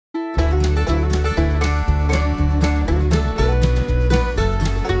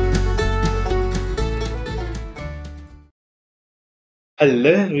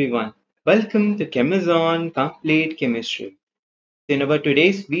Hello everyone, welcome to Chemazon-Complete Chemistry. In our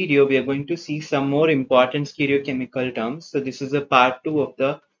today's video, we are going to see some more important stereochemical terms. So this is a part 2 of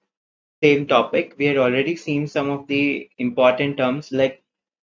the same topic. We had already seen some of the important terms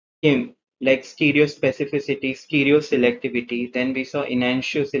chem, like stereospecificity, stereoselectivity. Then we saw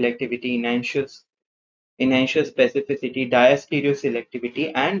enantioselectivity, enantiospecificity,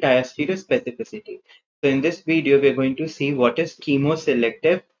 diastereoselectivity, and diastereospecificity. So in this video, we're going to see what is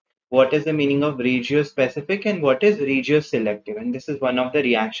chemoselective, what is the meaning of regiospecific, and what is regioselective. And this is one of the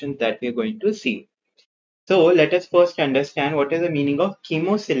reactions that we're going to see. So let us first understand what is the meaning of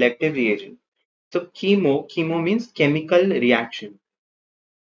chemoselective reagent. So chemo means chemical reaction.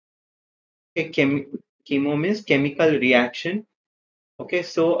 Okay, chemo means chemical reaction. Okay,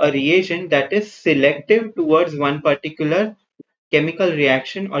 so a reagent that is selective towards one particular chemical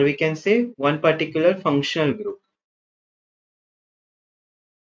reaction, or we can say one particular functional group.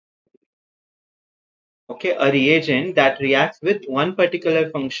 Okay, a reagent that reacts with one particular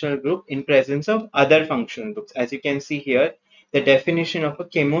functional group in presence of other functional groups. As you can see here, the definition of a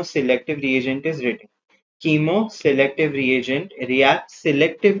chemoselective reagent is written. Chemoselective reagent reacts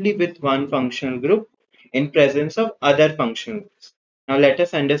selectively with one functional group in presence of other functional groups. Now let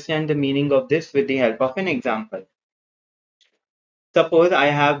us understand the meaning of this with the help of an example. Suppose I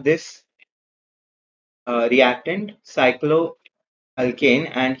have this reactant cycloalkane,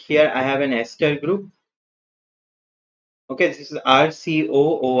 and here I have an ester group. Okay, this is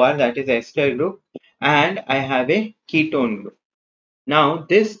RCOOR, that is ester group, and I have a ketone group. Now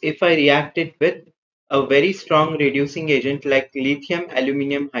this, if I react it with a very strong reducing agent like lithium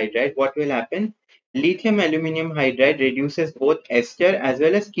aluminum hydride, what will happen? Lithium aluminum hydride reduces both ester as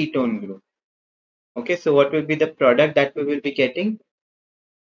well as ketone group. Okay, so what will be the product that we will be getting?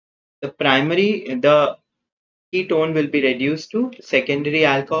 The ketone will be reduced to secondary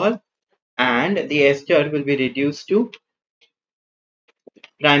alcohol, and the ester will be reduced to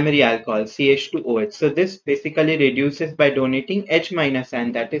primary alcohol, CH2OH. So this basically reduces by donating H minus,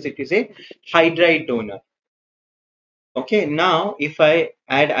 and that is, it is a hydride donor. Okay, now if I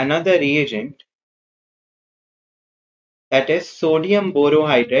add another reagent, that is sodium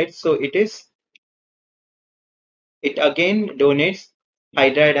borohydride, so it again donates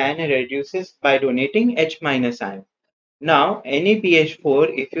hydride ion and reduces by donating H minus ion. Now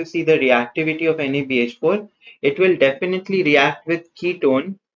NaBH4, if you see the reactivity of NaBH4, it will definitely react with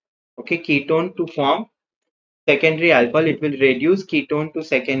ketone, okay, ketone to form secondary alcohol. It will reduce ketone to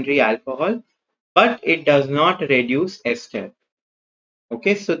secondary alcohol, but it does not reduce ester.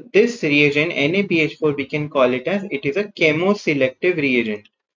 Okay, so this reagent NaBH4, we can call it as, it is a chemoselective reagent.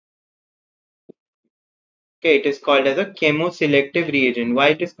 Okay, it is called as a chemoselective reagent. Why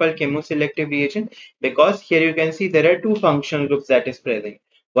it is called chemoselective reagent? Because here you can see there are two functional groups that is present.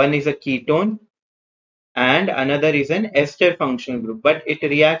 One is a ketone and another is an ester functional group, but it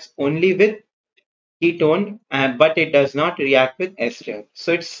reacts only with ketone, but it does not react with ester.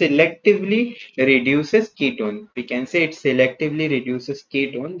 So it selectively reduces ketone. We can say it selectively reduces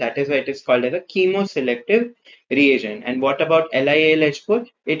ketone. That is why it is called as a chemoselective reagent. And what about LiAlH4?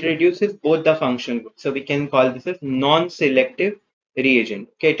 It reduces both the functional groups. So we can call this as non-selective reagent.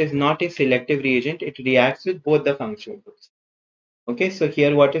 Okay, it is not a selective reagent. It reacts with both the functional groups. Okay, so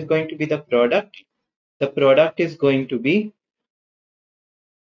here what is going to be the product? The product is going to be,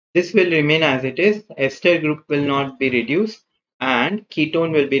 this will remain as it is. Ester group will not be reduced and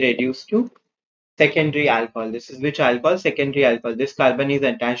ketone will be reduced to secondary alcohol. This is which alcohol? Secondary alcohol. This carbon is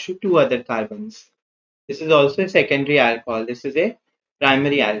attached to two other carbons. This is also a secondary alcohol. This is a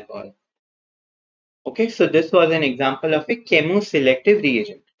primary alcohol. Okay, so this was an example of a chemoselective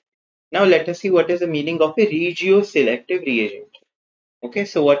reagent. Now let us see what is the meaning of a regioselective reagent. Okay,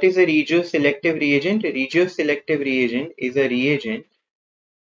 so what is a regioselective reagent? A regioselective reagent is a reagent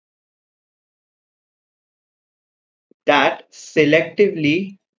that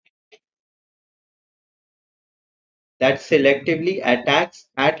selectively attacks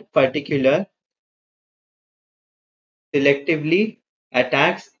at particular selectively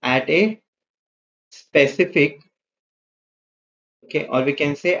attacks at a specific, okay, or we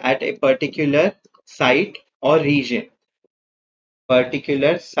can say at a particular site or region,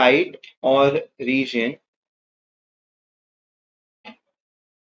 particular site or region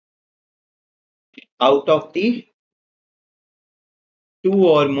out of the two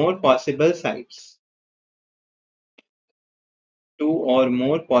or more possible sites, two or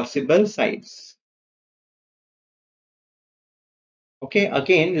more possible sites. Okay,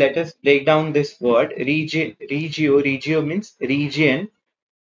 again let us break down this word regio means region,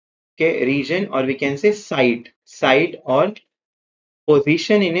 okay, region, or we can say site or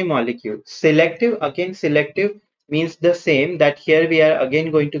Position in a molecule. Selective, again selective means the same, that here we are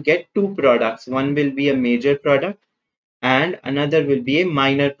again going to get two products. One will be a major product and another will be a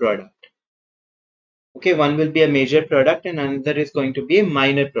minor product. Okay, one will be a major product and another is going to be a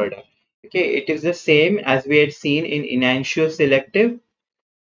minor product. Okay, it is the same as we had seen in enantioselective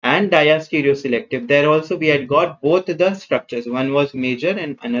and diastereoselective. There also we had got both the structures. One was major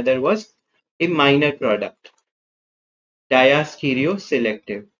and another was a minor product.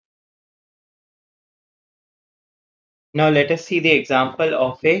 Diastereoselective. Now let us see the example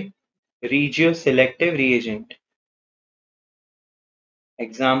of a regioselective reagent.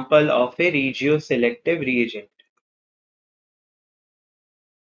 Example of a regioselective reagent.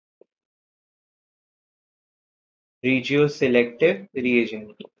 Regioselective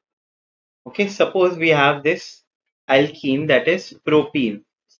reagent. Okay, suppose we have this alkene, that is propene,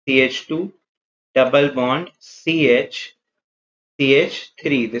 CH2 double bond CH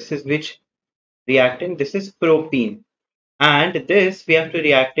CH3. This is which reactant? This is propene. And this we have to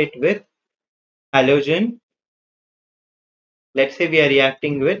react it with halogen. Let's say we are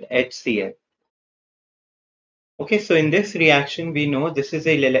reacting with HCl. Okay, so in this reaction, we know this is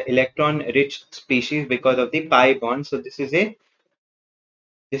a electron-rich species because of the pi bond. So this is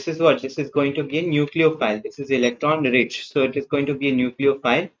what? This is going to be a nucleophile. This is electron-rich. So it is going to be a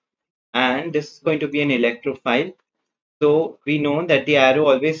nucleophile, and this is going to be an electrophile. So we know that the arrow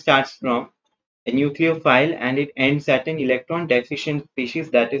always starts from a nucleophile and it ends at an electron-deficient species,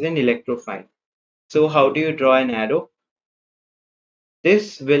 that is an electrophile. So how do you draw an arrow?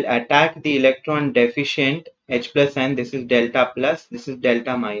 This will attack the electron deficient H plus, and this is delta plus, this is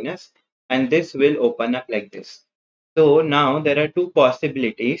delta minus, and this will open up like this. So now there are two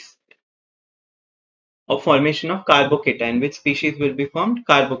possibilities of formation of carbocation. Which species will be formed?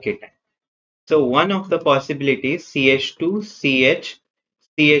 Carbocation. So one of the possibilities CH2, CH,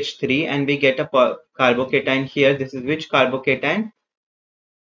 CH3, and we get a carbocation here. This is which carbocation?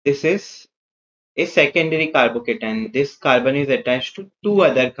 This is a secondary carbocation. This carbon is attached to two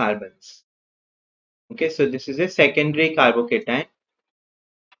other carbons. Okay, so this is a secondary carbocation.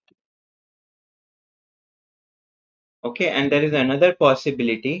 Okay, and there is another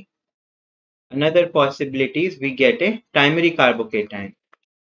possibility. Another possibility is we get a primary carbocation.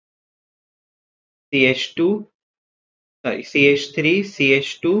 CH2, sorry, CH3,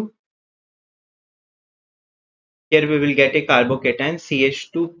 CH2. Here we will get a carbocation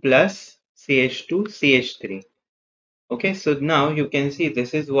CH2 plus CH2, CH3. Okay, so now you can see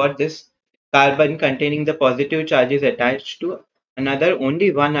this is what this carbon containing the positive charge is attached to another,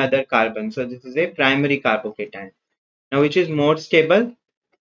 only one other carbon. So this is a primary carbocation. Now which is more stable?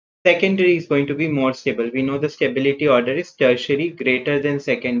 Secondary is going to be more stable. We know the stability order is tertiary, greater than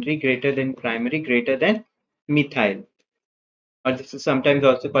secondary, greater than primary, greater than methyl. Or this is sometimes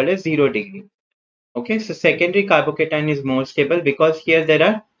also called as 0 degree. Okay, so secondary carbocation is more stable because here there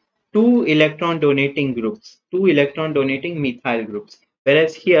are two electron donating groups, two electron donating methyl groups.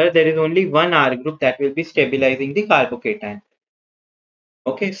 Whereas here there is only one R group that will be stabilizing the carbocation.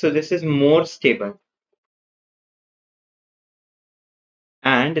 Okay, so this is more stable.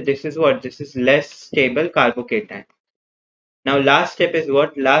 And this is what? This is less stable carbocation. Now last step is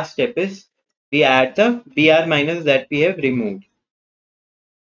what? Last step is we add the Br minus that we have removed.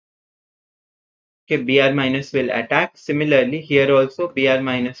 Okay, Br minus will attack. Similarly, here also Br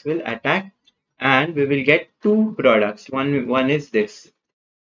minus will attack and we will get two products. One is this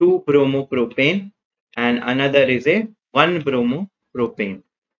 2-bromopropane and another is a 1-bromopropane.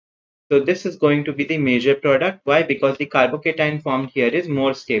 So this is going to be the major product. Why? Because the carbocation formed here is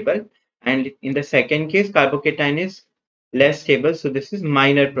more stable, and in the second case carbocation is less stable. So this is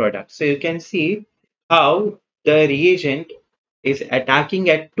minor product. So you can see how the reagent is attacking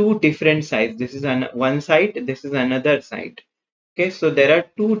at two different sites. This is one site, this is another site. Okay, so there are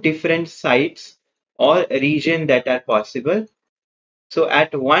two different sites or region that are possible. So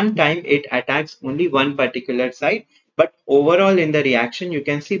at one time it attacks only one particular site, but overall in the reaction you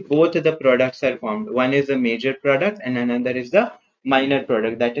can see both the products are formed. One is a major product and another is the minor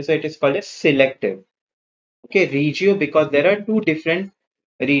product. That is why it is called as selective. Okay, regio, because there are two different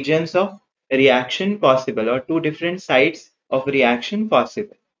regions of reaction possible or two different sites of reaction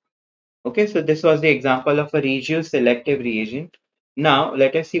possible. Okay, so this was the example of a regioselective reagent. Now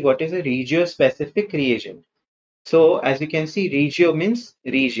let us see what is a regiospecific reagent. So as you can see, regio means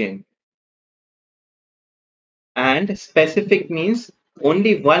region and specific means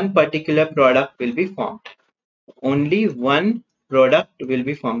only one particular product will be formed. Only one product will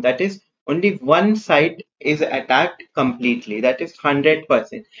be formed. That is, only one site is attacked completely. That is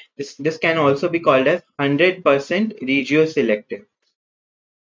 100%. This can also be called as 100% regioselective.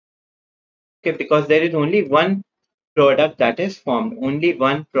 Okay, because there is only one product that is formed. Only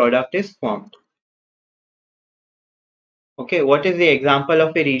one product is formed. Okay, what is the example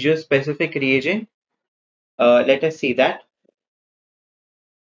of a regiospecific reagent? Let us see that.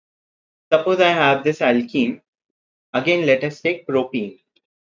 Suppose I have this alkene. Again, let us take propene.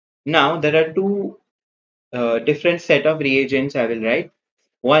 Now, there are two different set of reagents I will write.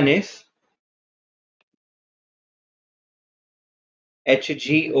 One is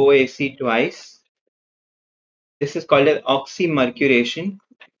HgOAc twice. This is called as oxymercuration,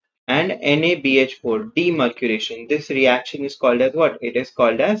 and NaBH4 demercuration. This reaction is called as what? It is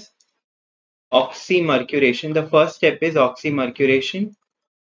called as oxymercuration. The first step is oxymercuration,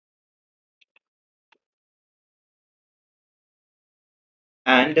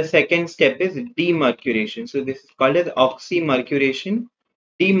 and the second step is demercuration. So this is called as oxymercuration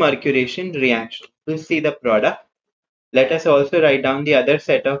demercuration reaction. To see the product, let us also write down the other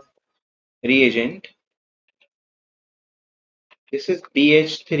set of reagent. This is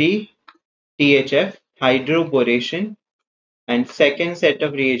BH3 THF hydroboration, and second set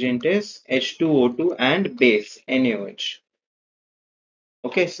of reagent is H2O2 and base NaOH.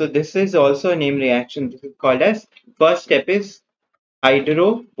 Okay, so this is also a name reaction. This is called as, first step is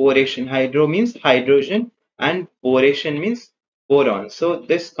hydroboration. Hydro means hydrogen and boration means boron. So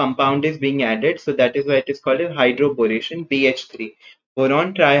this compound is being added. So that is why it is called as hydroboration, BH3,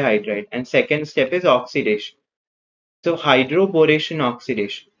 boron trihydride. And second step is oxidation. So hydroboration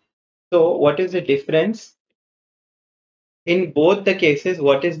oxidation. So what is the difference? In both the cases,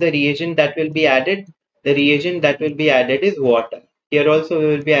 what is the reagent that will be added? The reagent that will be added is water. Here also we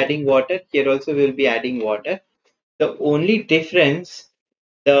will be adding water. Here also we will be adding water. The only difference,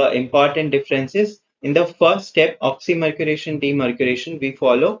 the important difference is in the first step, oxymercuration-demercuration, we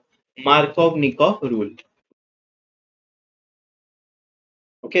follow Markovnikov rule.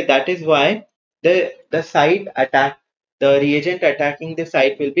 Okay, that is why the site attack, the reagent attacking the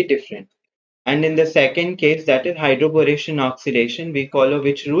site will be different. And in the second case, that is hydroboration-oxidation, we follow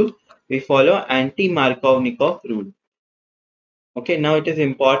which rule? We follow anti-Markovnikov rule. Okay, now it is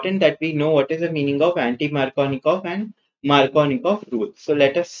important that we know what is the meaning of anti-Markovnikov and Markovnikov rule. So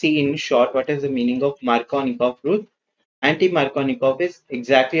let us see in short what is the meaning of Markovnikov rule. Anti-Markovnikov is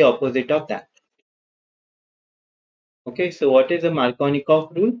exactly opposite of that. Okay, so what is the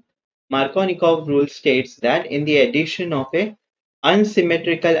Markovnikov rule? Markovnikov rule states that in the addition of a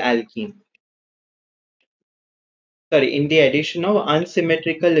unsymmetrical alkene, in the addition of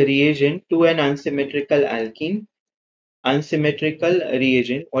unsymmetrical reagent to an unsymmetrical alkene, unsymmetrical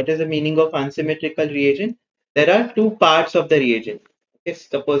reagent. What is the meaning of unsymmetrical reagent? There are two parts of the reagent. Okay,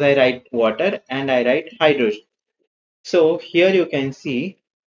 suppose I write water and I write hydrogen. So here you can see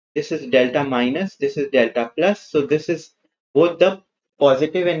this is delta minus, this is delta plus. So this is both the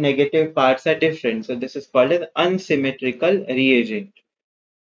positive and negative parts are different. So this is called as unsymmetrical reagent.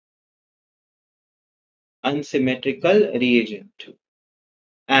 Unsymmetrical reagent.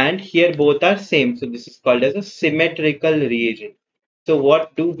 And here both are same. So this is called as a symmetrical reagent. So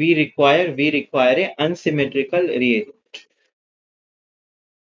what do we require? We require a unsymmetrical reagent.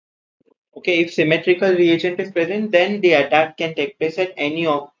 Okay, if symmetrical reagent is present, then the attack can take place at any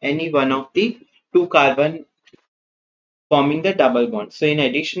one of the two carbon forming the double bond. So in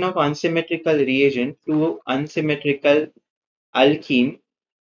addition of unsymmetrical reagent to unsymmetrical alkene,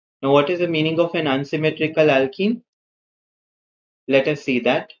 now what is the meaning of an unsymmetrical alkene? Let us see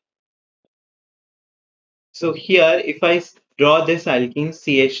that. So here if I draw this alkene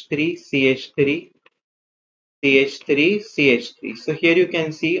CH3, CH3, CH3, CH3. So here you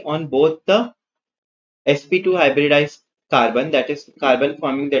can see on both the sp2 hybridized carbon, that is carbon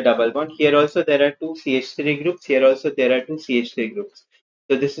forming the double bond. Here also there are two CH3 groups. Here also there are two CH3 groups.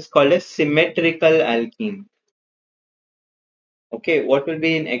 So this is called a symmetrical alkene. Okay, what will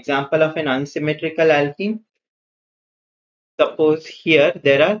be an example of an unsymmetrical alkene? Suppose here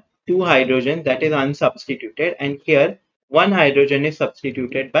there are two hydrogens that is unsubstituted, and here one hydrogen is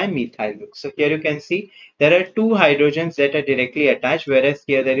substituted by methyl group. So here you can see there are two hydrogens that are directly attached, whereas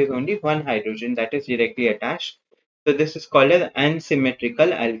here there is only one hydrogen that is directly attached. So this is called as unsymmetrical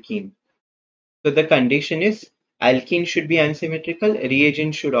alkene. So the condition is alkene should be unsymmetrical,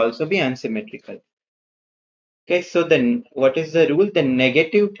 reagent should also be unsymmetrical. Okay, so then what is the rule? The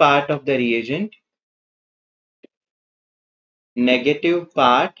negative part of the reagent, negative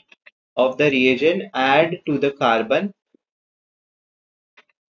part of the reagent add to the carbon,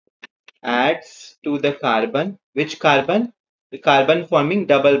 adds to the carbon. Which carbon? The carbon forming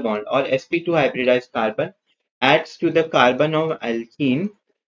double bond or sp2 hybridized carbon adds to the carbon of alkene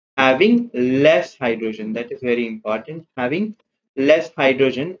having less hydrogen. That is very important. Having less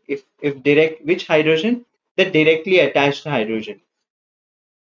hydrogen. If direct, which hydrogen? The directly attached hydrogen.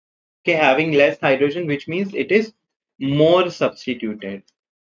 Okay, having less hydrogen, which means it is more substituted.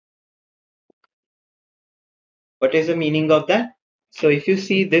 What is the meaning of that? So if you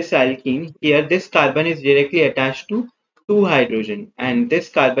see this alkene here, this carbon is directly attached to two hydrogen and this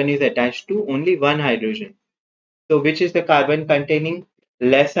carbon is attached to only one hydrogen. So which is the carbon containing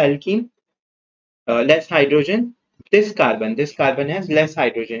less alkene, less hydrogen? This carbon has less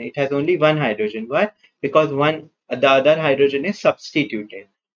hydrogen. It has only one hydrogen. Why? Because the other hydrogen is substituted.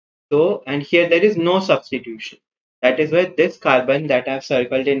 So, and here there is no substitution. That is why this carbon that I have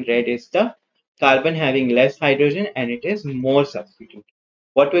circled in red is the carbon having less hydrogen and it is more substituted.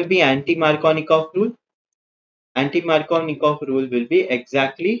 What will be anti-Markovnikov rule? Anti-Markovnikov rule will be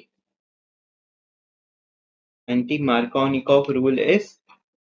exactly, anti-Markovnikov rule is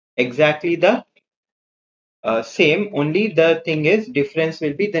exactly the same, only the thing is difference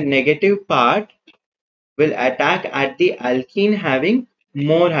will be the negative part will attack at the alkene having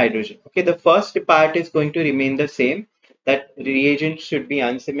more hydrogen. Okay, the first part is going to remain the same, that reagent should be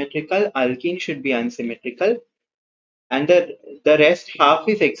unsymmetrical, alkene should be unsymmetrical, and the rest half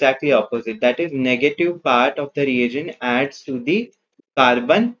is exactly opposite. That is negative part of the reagent adds to the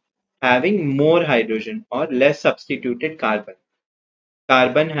carbon having more hydrogen or less substituted carbon.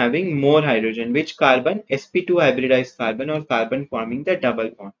 Carbon having more hydrogen. Which carbon? sp2 hybridized carbon or carbon forming the double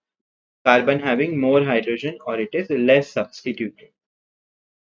bond. Carbon having more hydrogen or it is less substituted.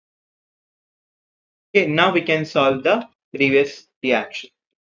 Okay, now we can solve the previous reaction.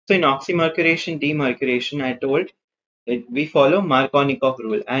 So in oxymercuration-demercuration, I told we follow Markovnikov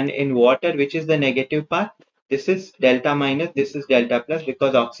rule, and in water, which is the negative part, this is delta minus, this is delta plus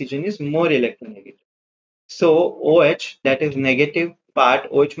because oxygen is more electronegative. So OH, that is negative part,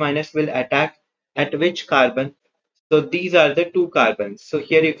 OH minus will attack at which carbon? So these are the two carbons. So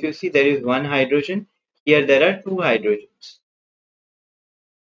here if you see there is one hydrogen, here there are two hydrogens.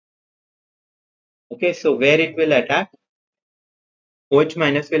 Okay, so where it will attack? OH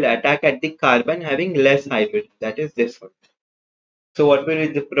minus will attack at the carbon having less hydrogen, that is this one. So what will be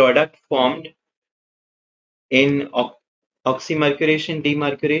the product formed in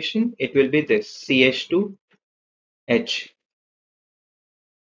oxymercuration-demercuration? It will be this CH2H.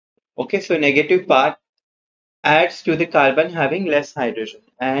 Okay, so negative part adds to the carbon having less hydrogen.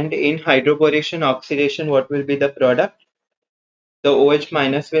 And in hydroboration-oxidation, what will be the product? The OH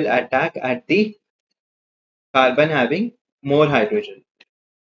minus will attack at the carbon having more hydrogen.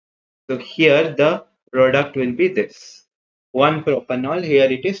 So here the product will be this. 1 propanol, here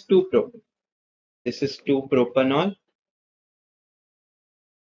it is 2 propanol. This is 2 propanol.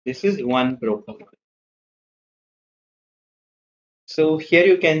 This is 1 propanol. So here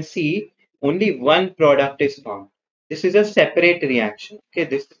you can see only one product is formed. This is a separate reaction. Okay,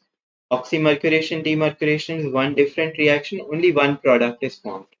 this oxymercuration-demercuration is one different reaction, only one product is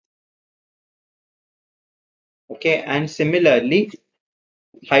formed. Okay, and similarly,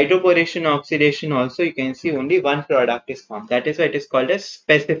 hydroboration-oxidation also you can see only one product is formed. That is why it is called as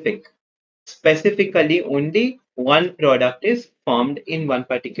specific. Specifically, only one product is formed in one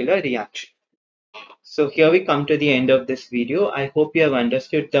particular reaction. So here we come to the end of this video. I hope you have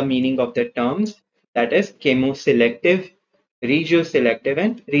understood the meaning of the terms, that is chemoselective, regioselective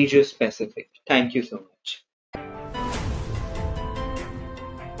and regiospecific. Thank you so much.